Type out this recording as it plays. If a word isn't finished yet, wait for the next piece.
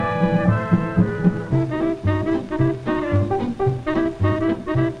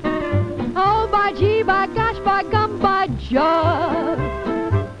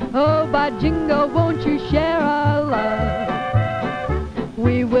jingle, won't you share our love?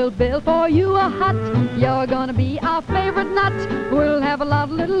 We will build for you a hut. You're gonna be our favorite nut. We'll have a lot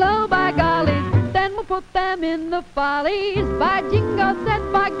of little oh by gollies. Then we'll put them in the follies. By jingo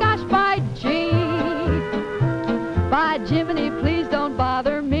said, by gosh, by gee. By Jiminy, please don't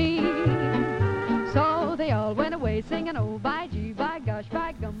bother me. So they all went away singing oh by gee, by gosh,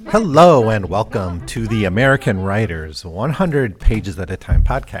 by gum. Hello and welcome to the American Writers 100 Pages at a Time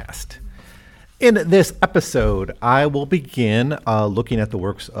podcast. In this episode, I will begin looking at the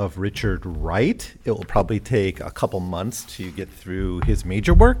works of Richard Wright. It will probably take a couple months to get through his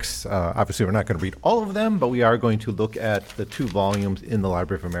major works. Obviously, we're not going to read all of them, but we are going to look at the 2 volumes in the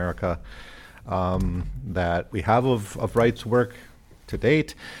Library of America that we have of Wright's work to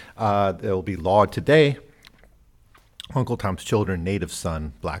date. There will be Law Today, Uncle Tom's Children, Native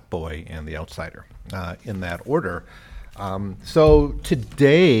Son, Black Boy, and The Outsider, in that order. So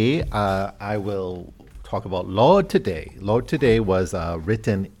today I will talk about Law Today. Law Today was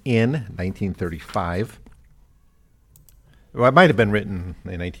written in 1935. Well, it might have been written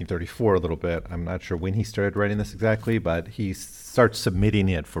in 1934 a little bit. I'm not sure when he started writing this exactly, but he starts submitting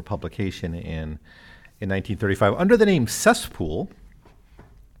it for publication in 1935 under the name Cesspool.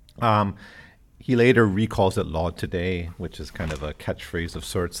 He later recalls it Law Today, which is kind of a catchphrase of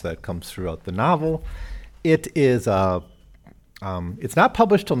sorts that comes throughout the novel. It is it's not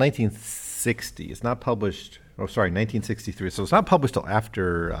published till 1960. It's not published, 1963. So it's not published till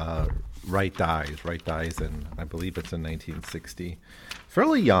after Wright dies. Wright dies in, I believe it's in 1960.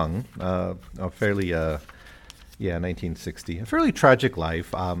 Fairly young, 1960. A fairly tragic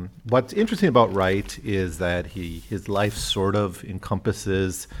life. What's interesting about Wright is that his life sort of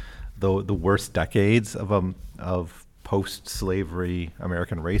encompasses the worst decades of post-slavery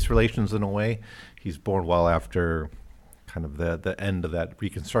American race relations in a way. He's born well after kind of the end of that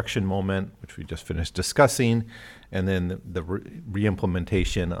Reconstruction moment, which we just finished discussing, and then the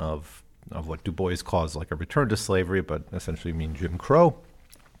re-implementation of what Du Bois calls like a return to slavery, but essentially mean Jim Crow.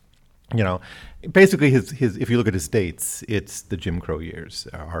 You know, basically his if you look at his dates, it's the Jim Crow years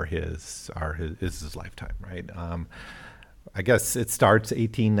is his lifetime, right? I guess it starts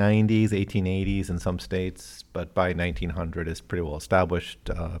 1890s, 1880s in some states, but by 1900 is pretty well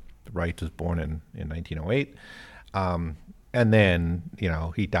established. Wright was born in 1908. And then,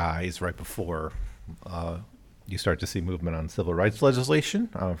 he dies right before you start to see movement on civil rights legislation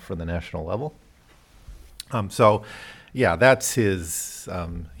for the national level. That's his.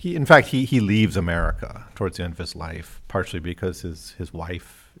 He leaves America towards the end of his life, partially because his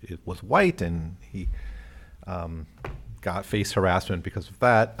wife was white and he faced harassment because of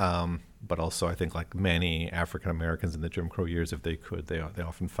that. But also, I think, like many African Americans in the Jim Crow years, if they could, they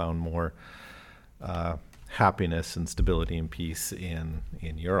often found more happiness and stability and peace in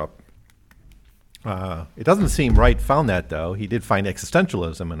Europe. It doesn't seem Wright found that, though. He did find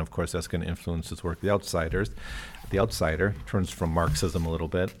existentialism, and of course that's going to influence his work. The Outsider turns from Marxism a little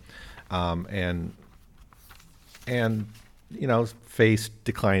bit, and faced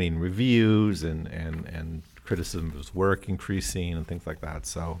declining reviews and criticism of his work increasing and things like that.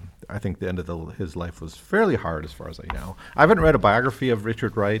 So I think the end of his life was fairly hard as far as I know. I haven't read a biography of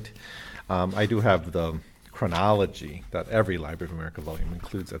Richard Wright. I do have the chronology that every Library of America volume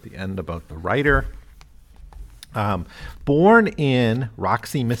includes at the end about the writer. Born in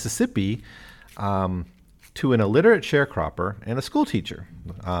Roxy, Mississippi, to an illiterate sharecropper and a school teacher.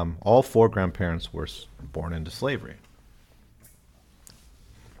 All 4 grandparents were born into slavery.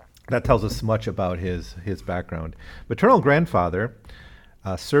 That tells us much about his background. Maternal grandfather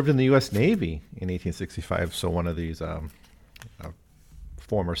served in the U.S. Navy in 1865, so one of these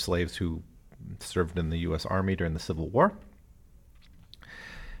former slaves who served in the U.S. Army during the Civil War.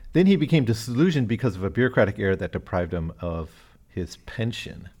 Then he became disillusioned because of a bureaucratic error that deprived him of his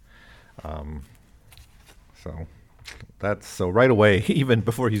pension. So right away, even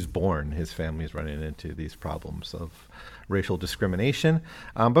before he's born, his family is running into these problems of racial discrimination.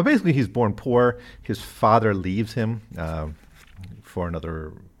 But basically, he's born poor. His father leaves him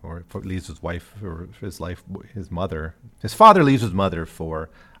leaves his wife or his mother. His father leaves his mother for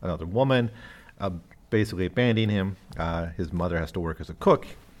another woman, basically abandoning him. His mother has to work as a cook.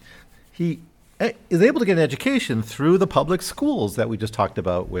 He is able to get an education through the public schools that we just talked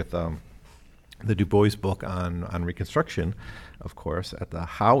about with the Du Bois book on Reconstruction, of course, at the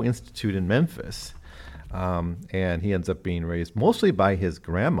Howe Institute in Memphis. And he ends up being raised mostly by his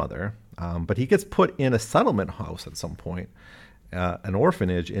grandmother, but he gets put in a settlement house at some point, an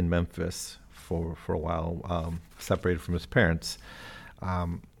orphanage in Memphis for a while, separated from his parents.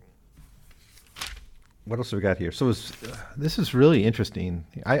 what else have we got here? So this is really interesting.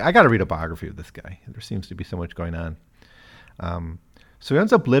 I got to read a biography of this guy. There seems to be so much going on. So he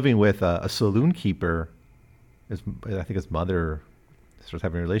ends up living with a saloon keeper. I think his mother starts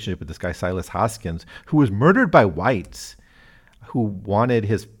having a relationship with this guy Silas Hoskins, who was murdered by whites, who wanted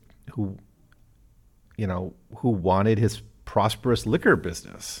his prosperous liquor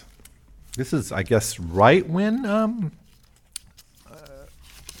business. This is, I guess, right when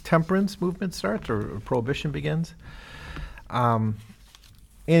temperance movement starts or prohibition begins.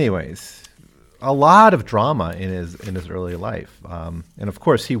 Anyways, a lot of drama in his early life, and of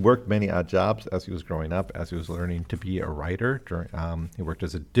course he worked many odd jobs as he was growing up, as he was learning to be a writer. He worked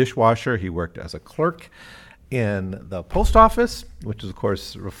as a dishwasher. He worked as a clerk in the post office, which is of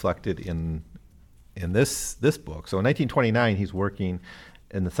course reflected in this book. So in 1929, he's working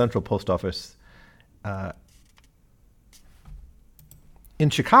in the Central Post Office in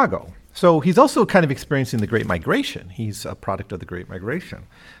Chicago. So he's also kind of experiencing the Great Migration. He's a product of the Great Migration.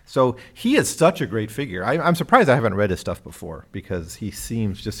 So he is such a great figure. I'm surprised I haven't read his stuff before, because he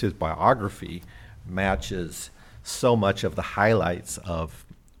seems, just his biography matches so much of the highlights of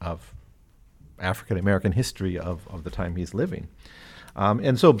African American history of the time he's living.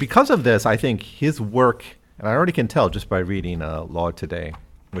 And so because of this, I think his work, and I already can tell just by reading Law Today,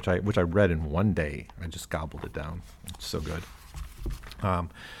 which I read in one day. I just gobbled it down. It's so good.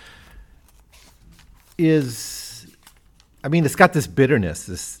 It's got this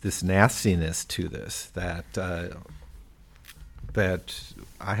bitterness, this nastiness to this that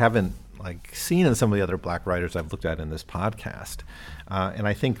I haven't seen in some of the other black writers I've looked at in this podcast, and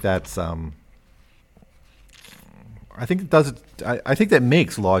I think that's I think that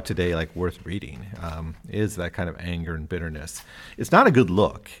makes Law Today worth reading. Is that kind of anger and bitterness? It's not a good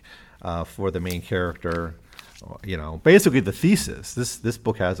look for the main character. Basically the thesis. This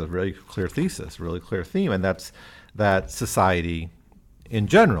book has a really clear thesis, really clear theme, and that's that society in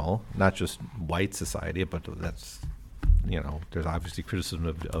general, not just white society, but that's there's obviously criticism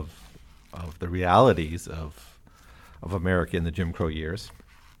of the realities of America in the Jim Crow years,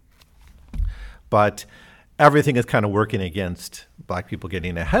 but everything is kind of working against black people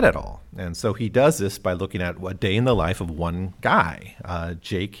getting ahead at all. And so he does this by looking at a day in the life of one guy,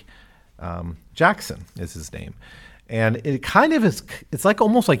 Jake Jackson is his name. And it kind of is, it's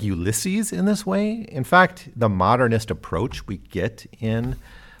almost like Ulysses in this way. In fact, the modernist approach we get in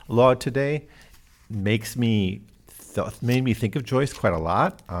Law Today made me think of Joyce quite a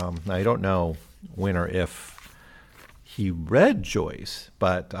lot. Now, I don't know when or if he read Joyce,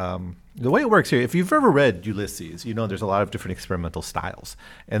 but the way it works here, if you've ever read Ulysses, there's a lot of different experimental styles.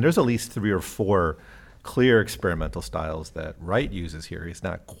 And there's at least 3 or 4 clear experimental styles that Wright uses here. He's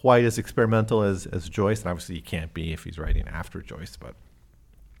not quite as experimental as Joyce, and obviously he can't be if he's writing after Joyce. But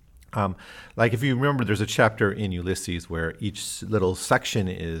if you remember, there's a chapter in Ulysses where each little section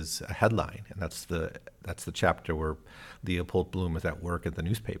is a headline, and that's the chapter where Leopold Bloom is at work at the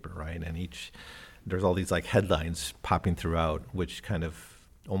newspaper, right? And there's all these headlines popping throughout, which kind of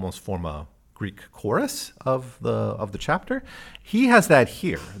almost form a Greek chorus of the chapter. He has that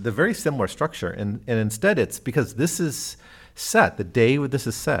here, the very similar structure, and instead it's because this is set, the day where this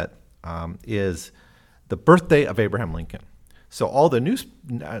is set is the birthday of Abraham Lincoln. So all the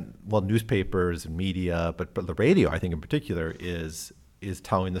newspapers and media, but the radio, I think in particular, is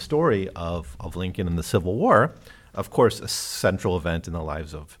telling the story of Lincoln and the Civil War, of course, a central event in the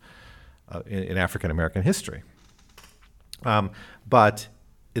lives of in African American history. But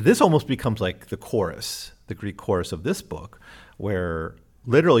this almost becomes like the chorus, the Greek chorus of this book, where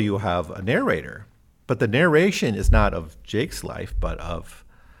literally you have a narrator, but the narration is not of Jake's life, but of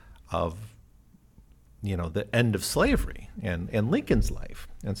the end of slavery and Lincoln's life.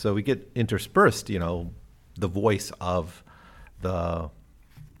 And so we get interspersed, the voice of the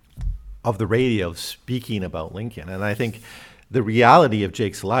radio speaking about Lincoln. And I think the reality of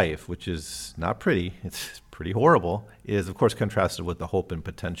Jake's life, which is not pretty, it's pretty horrible, is of course contrasted with the hope and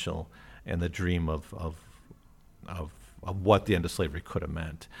potential and the dream of what the end of slavery could have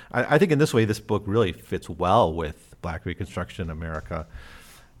meant. I think in this way, this book really fits well with Black Reconstruction America.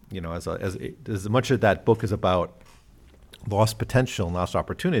 As much as that book is about lost potential, lost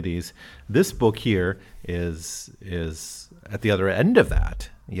opportunities, this book here is at the other end of that.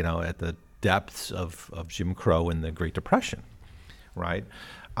 At the depths of Jim Crow and the Great Depression, right?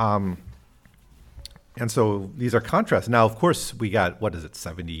 And so these are contrasts. Now, of course, we got,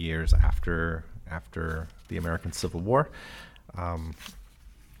 70 years after the American Civil War.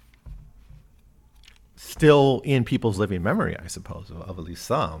 Still in people's living memory, I suppose, of at least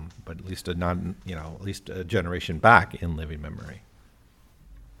some, but at least at least a generation back in living memory.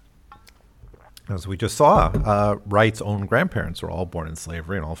 As we just saw, Wright's own grandparents were all born in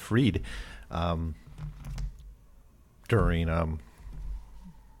slavery and all freed during,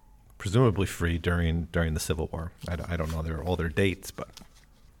 presumably freed during the Civil War. I don't know all their dates, but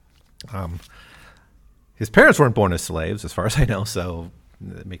his parents weren't born as slaves, as far as I know, so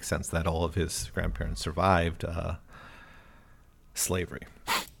it makes sense that all of his grandparents survived slavery.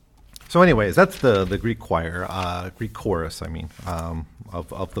 So anyways, that's the Greek chorus,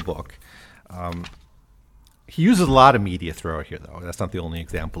 of the book. He uses a lot of media throughout here, though. That's not the only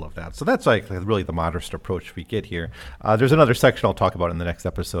example of that. So that's like really the modernist approach we get here. There's another section I'll talk about in the next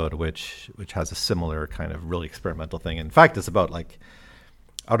episode, which has a similar kind of really experimental thing. In fact, it's about like,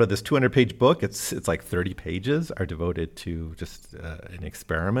 out of this 200-page book, it's like 30 pages are devoted to just an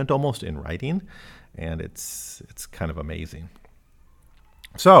experiment almost in writing, and it's kind of amazing.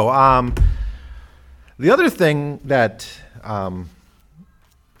 So the other thing that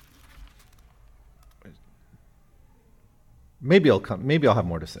maybe I'll have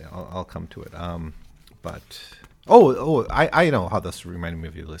more to say. I'll come to it. I know how this reminded me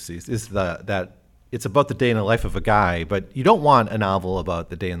of Ulysses. Is that it's about the day in the life of a guy, but you don't want a novel about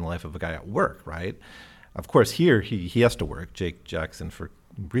the day in the life of a guy at work, right? Of course, here he has to work. Jake Jackson, for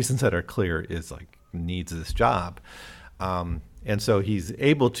reasons that are clear, needs this job, and so he's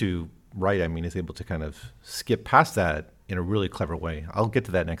able to write. He's able to kind of skip past that in a really clever way. I'll get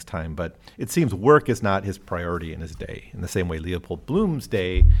to that next time, but it seems work is not his priority in his day. In the same way Leopold Bloom's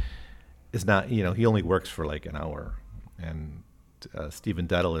day is not, he only works for like an hour, and Stephen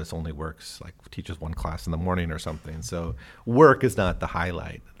Dedalus only teaches one class in the morning or something. So work is not the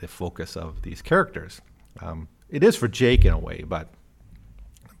highlight, the focus of these characters. It is for Jake in a way, but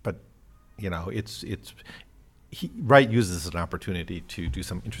Wright uses this as an opportunity to do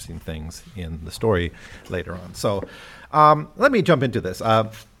some interesting things in the story later on. So let me jump into this.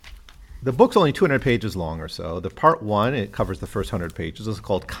 The book's only 200 pages long or so. The part one, it covers the first 100 pages. It's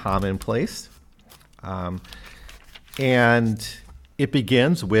called Commonplace. And it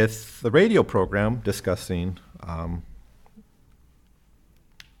begins with the radio program discussing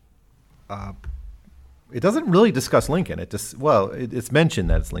it doesn't really discuss Lincoln. It's mentioned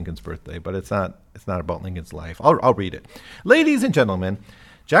that it's Lincoln's birthday, but it's not about Lincoln's life. I'll read it. Ladies and gentlemen,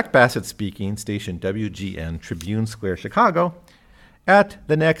 Jack Bassett speaking, station WGN, Tribune Square, Chicago. At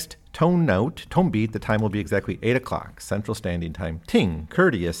the next tone beat, the time will be exactly 8 o'clock, Central Standing Time. Ting,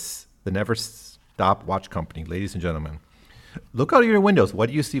 courteous, the Never Stop Watch Company. Ladies and gentlemen, look out of your windows. What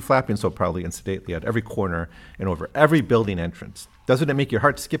do you see flapping so proudly and sedately at every corner and over every building entrance? Doesn't it make your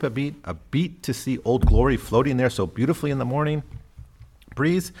heart skip a beat? A beat to see Old Glory floating there so beautifully in the morning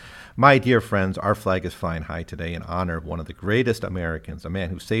breeze? My dear friends, our flag is flying high today in honor of one of the greatest Americans, a man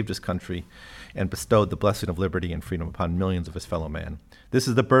who saved his country and bestowed the blessing of liberty and freedom upon millions of his fellow men. This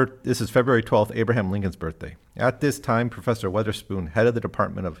is February 12th, Abraham Lincoln's birthday. At this time, Professor Witherspoon, head of the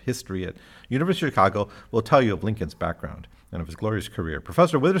Department of History at University of Chicago, will tell you of Lincoln's background and of his glorious career.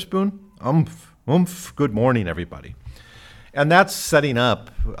 Professor Witherspoon, good morning, everybody. And that's setting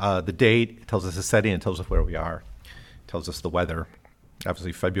up the date. It tells us the setting. It tells us where we are. It tells us the weather.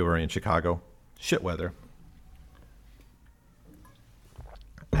 Obviously, February in Chicago. Shit weather.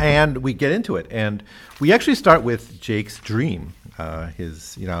 And we get into it. And we actually start with Jake's dream.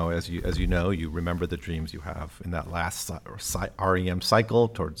 As you know, you remember the dreams you have in that last REM cycle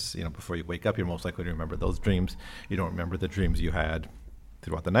towards, before you wake up, you're most likely to remember those dreams. You don't remember the dreams you had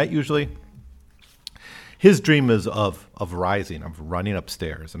throughout the night usually. His dream is of rising, of running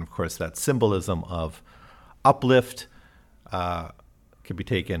upstairs. And of course, that symbolism of uplift can be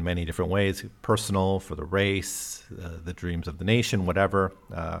taken many different ways, personal, for the race, the dreams of the nation, whatever.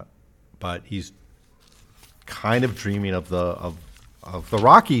 But he's kind of dreaming of the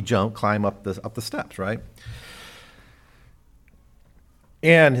rocky climb up the steps, right?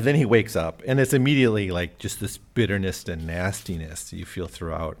 And then he wakes up, and it's immediately like just this bitterness and nastiness you feel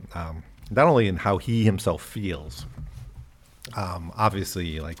throughout. Not only in how he himself feels,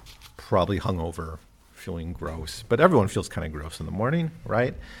 obviously, like probably hungover, feeling gross, but everyone feels kind of gross in the morning,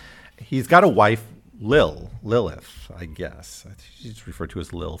 right? He's got a wife, Lilith, I guess. She's referred to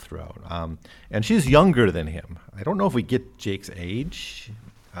as Lil throughout. And she's younger than him. I don't know if we get Jake's age.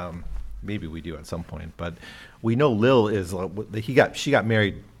 Maybe we do at some point, but we know Lil is, she got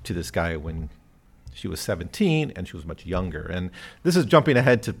married to this guy when she was 17, and she was much younger. And this is jumping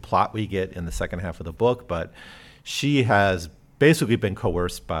ahead to plot we get in the second half of the book, but she has basically been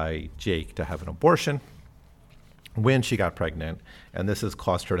coerced by Jake to have an abortion when she got pregnant, and this has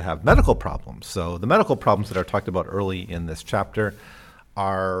caused her to have medical problems. So the medical problems that are talked about early in this chapter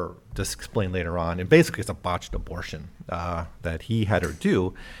are just explained later on. And basically, it's a botched abortion that he had her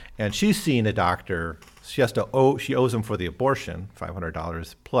do. And she's seeing a doctor. She owes him for the abortion,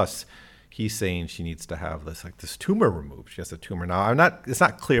 $500 plus. He's saying she needs to have this tumor removed. She has a tumor. Now, it's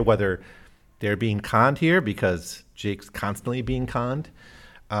not clear whether they're being conned here because Jake's constantly being conned.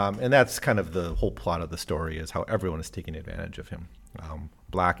 And that's kind of the whole plot of the story, is how everyone is taking advantage of him,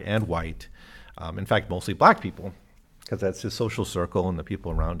 black and white. In fact, mostly black people, because that's his social circle and the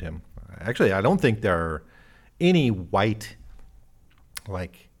people around him. Actually, I don't think there are any white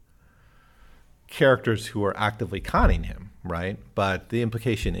characters who are actively conning him, right? But the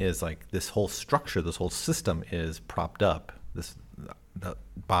implication is this whole structure, this whole system is propped up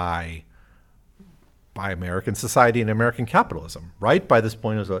by American society and American capitalism. Right by this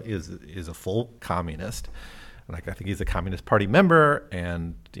point is a full communist. I think he's a Communist Party member,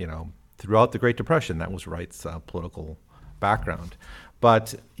 and throughout the Great Depression, that was Wright's political background.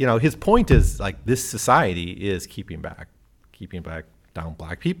 But his point is this society is keeping back down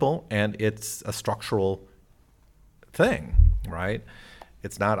black people, and it's a structural thing, right?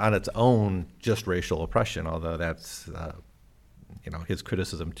 It's not on its own just racial oppression, although that's his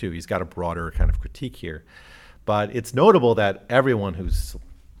criticism too. He's got a broader kind of critique here. But it's notable that everyone who's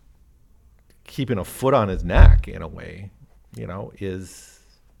keeping a foot on his neck in a way,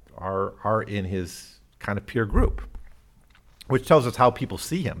 are in his kind of peer group, which tells us how people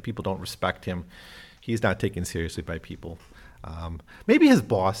see him. People don't respect him. He's not taken seriously by people. Maybe his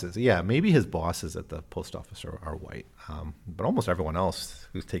bosses at the post office are white, but almost everyone else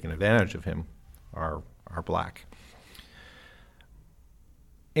who's taken advantage of him are black.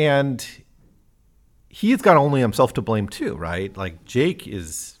 And he's got only himself to blame too, right? Jake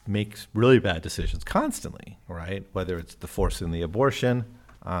makes really bad decisions constantly, right? Whether it's the forcing the abortion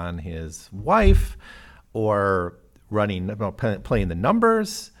on his wife, or playing the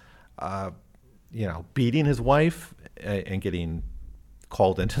numbers, beating his wife and getting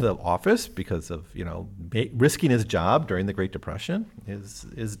called into the office because of risking his job during the Great Depression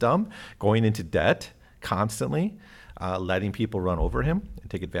is dumb. Going into debt constantly, letting people run over him and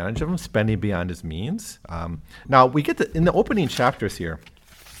take advantage of him, spending beyond his means. Now we get in the opening chapters here,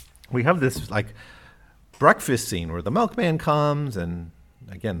 we have this breakfast scene where the milkman comes, and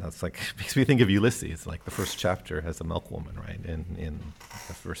again, that's makes me think of Ulysses. The first chapter has a milkwoman, right? In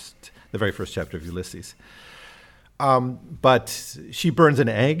the very first chapter of Ulysses. But she burns an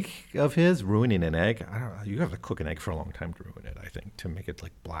egg of his, ruining an egg. I don't know. You have to cook an egg for a long time to ruin it, I think, to make it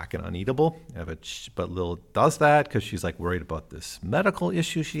black and uneatable. But Lil does that because she's worried about this medical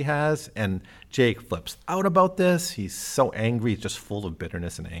issue she has. And Jake flips out about this. He's so angry. He's just full of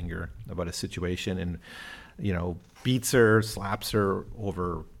bitterness and anger about his situation, and beats her, slaps her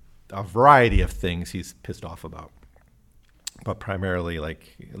over a variety of things he's pissed off about. But primarily,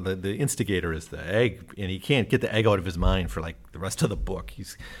 the instigator is the egg, and he can't get the egg out of his mind for the rest of the book.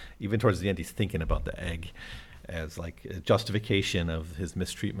 Even towards the end, he's thinking about the egg as a justification of his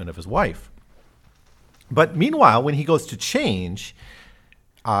mistreatment of his wife. But meanwhile, when he goes to change,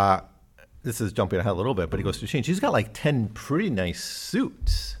 this is jumping ahead a little bit, but he goes to change. He's got 10 pretty nice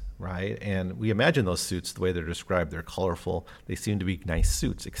suits, right? And we imagine those suits, the way they're described, they're colorful. They seem to be nice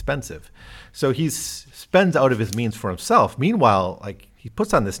suits, expensive. So he spends out of his means for himself. Meanwhile, he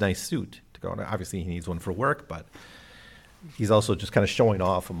puts on this nice suit to go. Obviously, he needs one for work, but he's also just kind of showing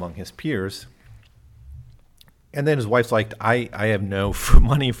off among his peers. And then his wife's I have no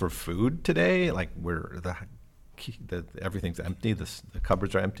money for food today. Where everything's empty. The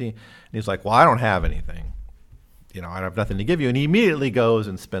cupboards are empty. And he's well, I don't have anything. I have nothing to give you. And he immediately goes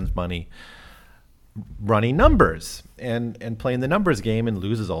and spends money running numbers and playing the numbers game, and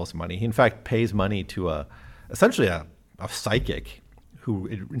loses all his money. He, in fact, pays money to essentially a psychic who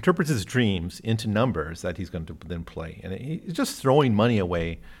interprets his dreams into numbers that he's going to then play. And he's just throwing money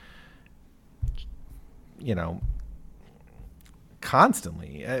away,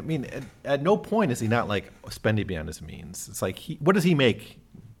 constantly. I mean, at no point is he not spending beyond his means. It's what does he make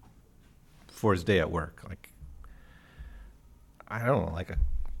for his day at work? I don't know,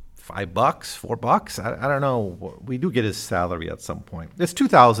 $5, $4. I don't know. We do get his salary at some point. It's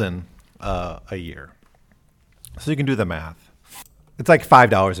 $2,000 a year, so you can do the math. It's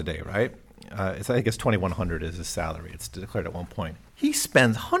 $5 a day, right? I think it's $2,100 is his salary. It's declared at one point. He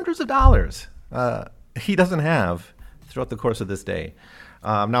spends hundreds of dollars he doesn't have throughout the course of this day.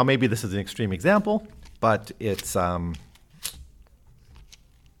 Now, maybe this is an extreme example, but it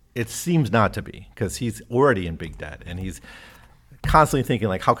seems not to be, because he's already in big debt, and he's constantly thinking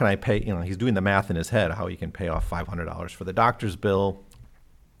how can I pay? He's doing the math in his head how he can pay off $500 for the doctor's bill,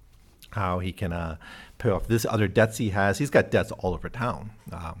 how he can pay off this other debts he has. He's got debts all over town,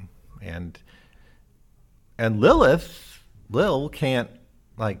 and Lil can't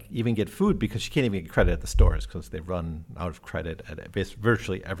like even get food because she can't even get credit at the stores because they've run out of credit at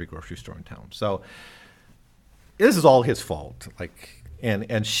virtually every grocery store in town. So this is all his fault. Like,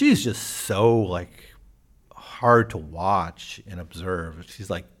 and she's just so like hard to watch and observe. She's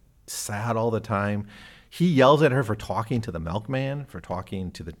like sad all the time. He yells at her for talking to the milkman, for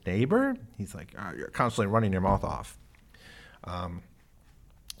talking to the neighbor. He's like, "Oh, you're constantly running your mouth off."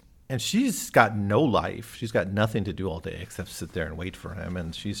 And she's got no life. She's got nothing to do all day except sit there and wait for him.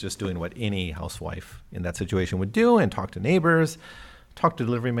 And she's just doing what any housewife in that situation would do and talk to neighbors, talk to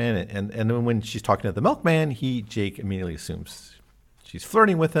delivery man. And then when she's talking to the milkman, Jake immediately assumes she's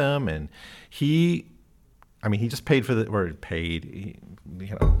flirting with him. And he just paid for he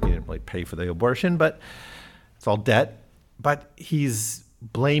didn't really pay for the abortion, but it's all debt. But he's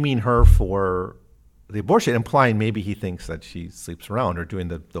blaming her for the abortion, implying maybe he thinks that she sleeps around or doing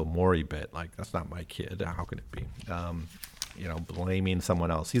the Maury bit. Like, that's not my kid. How could it be? Blaming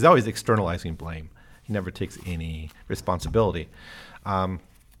someone else. He's always externalizing blame. He never takes any responsibility.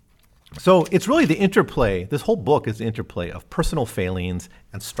 So it's really the interplay. This whole book is the interplay of personal failings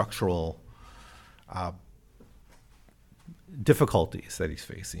and structural difficulties that he's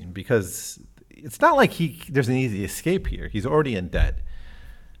facing, because it's not like there's an easy escape here. He's already in debt,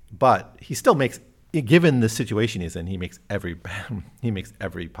 but he still makes, given the situation he's in, he makes every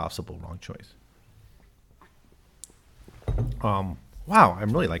possible wrong choice. Wow,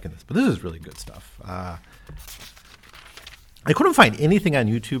 I'm really liking this, but this is really good stuff. I couldn't find anything on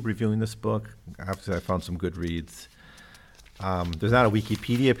YouTube reviewing this book. Obviously, I found some good reads. There's not a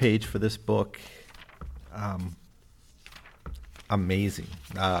Wikipedia page for this book. Amazing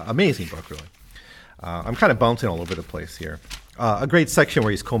book, really. I'm kind of bouncing all over the place here. A great section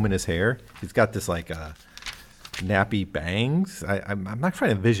where he's combing his hair. He's got this like nappy bangs. I'm not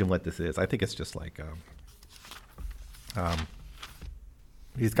trying to envision what this is. I think it's just like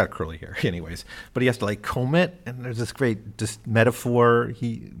he's got curly hair, anyways. But he has to like comb it, and there's this great metaphor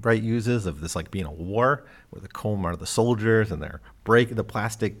Wright uses of this like being a war, where the comb are the soldiers, and the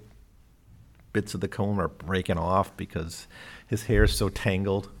plastic bits of the comb are breaking off because his hair is so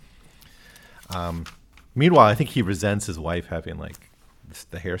tangled. Meanwhile, I think he resents his wife having like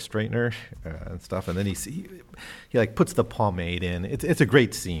the hair straightener and stuff, and then he like puts the pomade in. It's a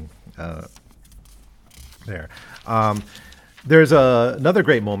great scene there. There's another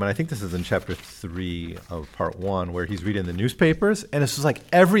great moment. I think this is in chapter 3 of part 1, where he's reading the newspapers, and it's just like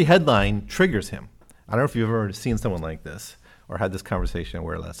every headline triggers him. I don't know if you've ever seen someone like this or had this conversation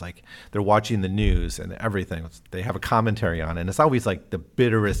where that's like they're watching the news and everything. They have a commentary on it, and it's always like the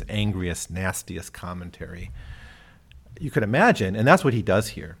bitterest, angriest, nastiest commentary you could imagine, and that's what he does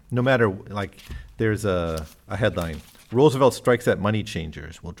here. No matter, like, there's a headline, Roosevelt strikes at money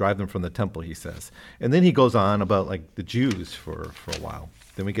changers, will drive them from the temple, he says. And then he goes on about, like, the Jews for a while.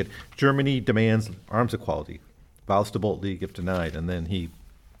 Then we get Germany demands arms equality, vows to bolt league if denied, and then he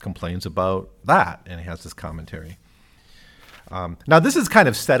complains about that, and he has this commentary. Now, this is kind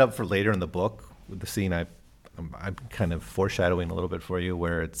of set up for later in the book, with the scene I'm kind of foreshadowing a little bit for you,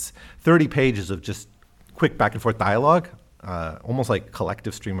 where it's 30 pages of just quick back and forth dialogue, almost like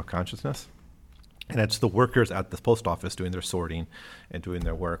collective stream of consciousness. And it's the workers at the post office doing their sorting and doing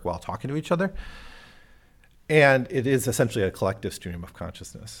their work while talking to each other. And it is essentially a collective stream of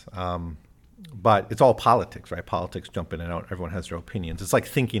consciousness. But it's all politics, right? Politics jump in and out. Everyone has their opinions. It's like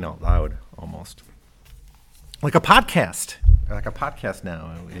thinking out loud, almost. Like a podcast. Like a podcast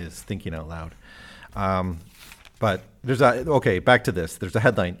now is thinking out loud. But back to this. There's a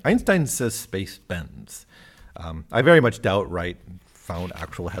headline. Einstein says space bends. I very much doubt Wright found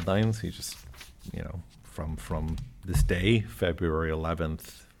actual headlines. He just, from this day, February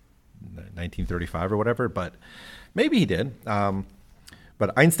 11th, 1935 or whatever, but maybe he did.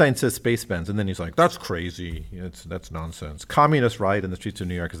 But Einstein says space bends, and then he's like, that's crazy. That's nonsense. Communist riot in the streets of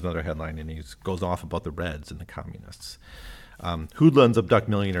New York is another headline, and he goes off about the Reds and the communists. Hoodlums abduct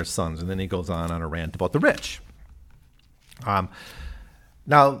millionaires' sons, and then he goes on a rant about the rich.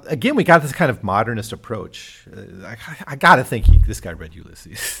 Now, again, we got this kind of modernist approach. I got to think this guy read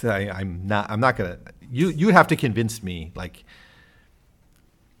Ulysses. I'm not going to, you have to convince me, like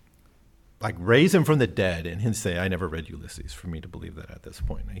raise him from the dead and him say, I never read Ulysses, for me to believe that at this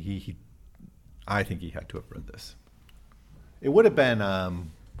point. I think he had to have read this. It would have been,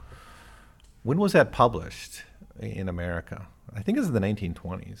 when was that published in America? I think it was in the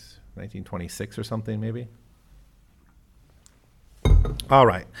 1920s, 1926 or something, maybe. All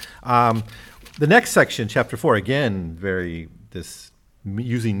right. The next section, chapter 4, again,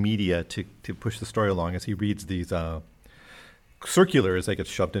 using media to push the story along as he reads these circulars that get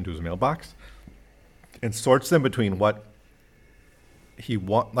shoved into his mailbox and sorts them between what he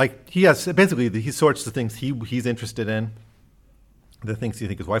he sorts the things he's interested in, the things he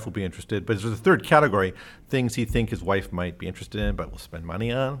thinks his wife will be interested. But there's a third category, things he thinks his wife might be interested in but will spend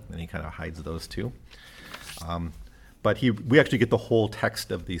money on, and he kind of hides those too. But we actually get the whole text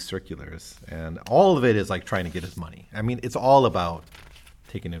of these circulars, and all of it is like trying to get his money. I mean, it's all about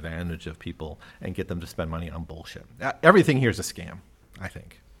taking advantage of people and get them to spend money on bullshit. Everything here is a scam, I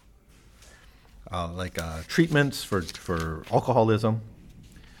think. Treatments for alcoholism.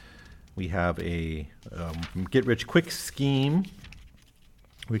 We have a get-rich-quick scheme.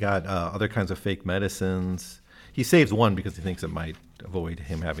 We got other kinds of fake medicines. He saves one because he thinks it might avoid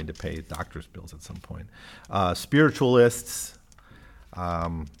him having to pay doctor's bills at some point. Spiritualists.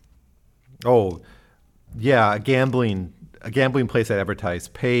 A gambling place that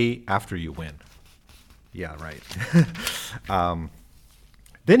advertised pay after you win. Yeah, right.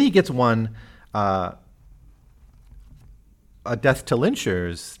 Then he gets one, a death to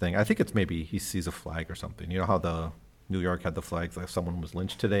lynchers thing. I think it's maybe he sees a flag or something. You know how the New York had the flags, like someone was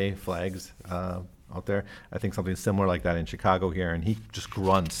lynched today, flags out there. I think something similar like that in Chicago here, and he just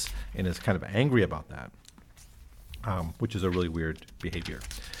grunts and is kind of angry about that, which is a really weird behavior.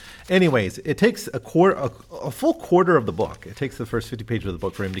 Anyways, it takes a full quarter of the book. It takes the first 50 pages of the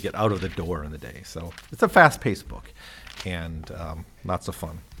book for him to get out of the door in the day. So it's a fast-paced book and lots of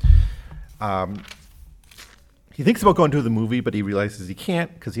fun. He thinks about going to the movie, but he realizes he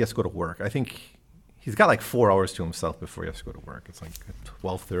can't because he has to go to work. I think he's got like 4 hours to himself before he has to go to work. It's like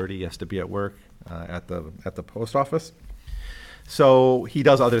 12:30. He has to be at work at the post office. So he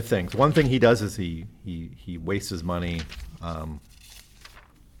does other things. One thing he does is he wastes his money on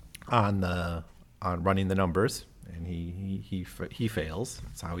running the numbers, and he fails.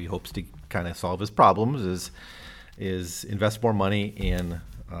 That's how he hopes to kind of solve his problems. Is invest more money in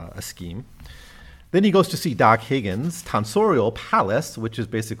a scheme. Then he goes to see Doc Higgins' Tonsorial Palace, which is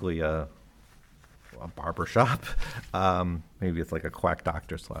basically a barber shop. Maybe it's like a quack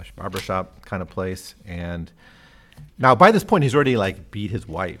doctor / barbershop kind of place. And now by this point, he's already like beat his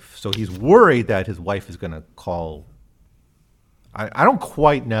wife. So he's worried that his wife is going to call. I don't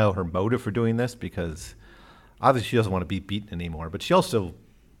quite know her motive for doing this because obviously she doesn't want to be beaten anymore. But she also,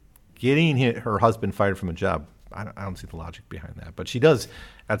 getting her husband fired from a job, I don't see the logic behind that. But she does,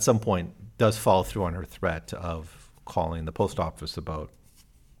 at some point, follow through on her threat of calling the post office about,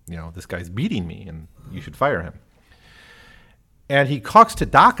 this guy's beating me and you should fire him. And he talks to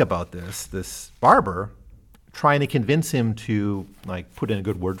Doc about this barber, trying to convince him to put in a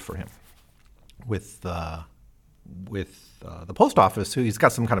good word for him with the post office, so he's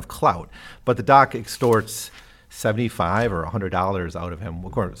got some kind of clout. But the Doc extorts $75 or $100 out of him.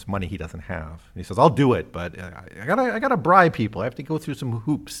 Of course, money he doesn't have. And he says, "I'll do it, but I gotta bribe people. I have to go through some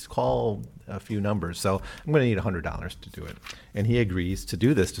hoops, call a few numbers. So I'm going to need $100 to do it." And he agrees to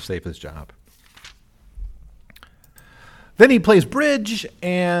do this to save his job. Then he plays bridge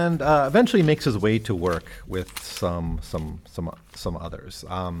and eventually makes his way to work with some others,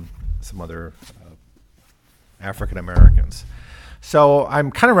 some other African Americans. So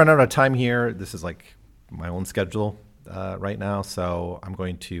I'm kind of running out of time here. This is like my own schedule right now, so I'm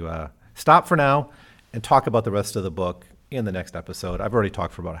going to stop for now and talk about the rest of the book in the next episode. I've already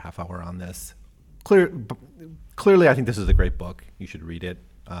talked for about a half hour on this. Clearly, I think this is a great book. You should read it,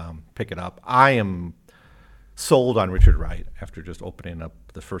 pick it up. I am sold on Richard Wright after just opening up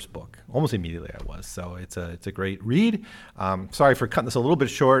the first book. Almost immediately I was. So it's a great read. Sorry for cutting this a little bit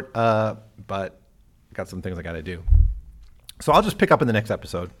short, but I got some things I got to do. So I'll just pick up in the next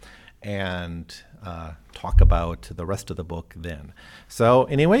episode and talk about the rest of the book then. So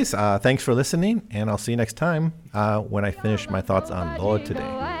anyways, thanks for listening, and I'll see you next time when I finish my thoughts on Lord Today.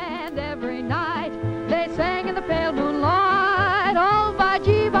 And every night they sang in the pale moonlight, oh, by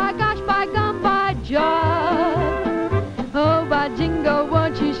gee, by gosh, by gum, by jive, oh, by jingo,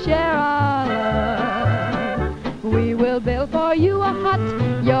 won't you share our love? We will build for you a hut,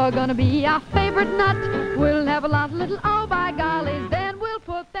 you're gonna be our favorite nut. We'll have a lot of little, oh, by gollies, then we'll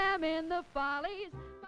put them in the follies.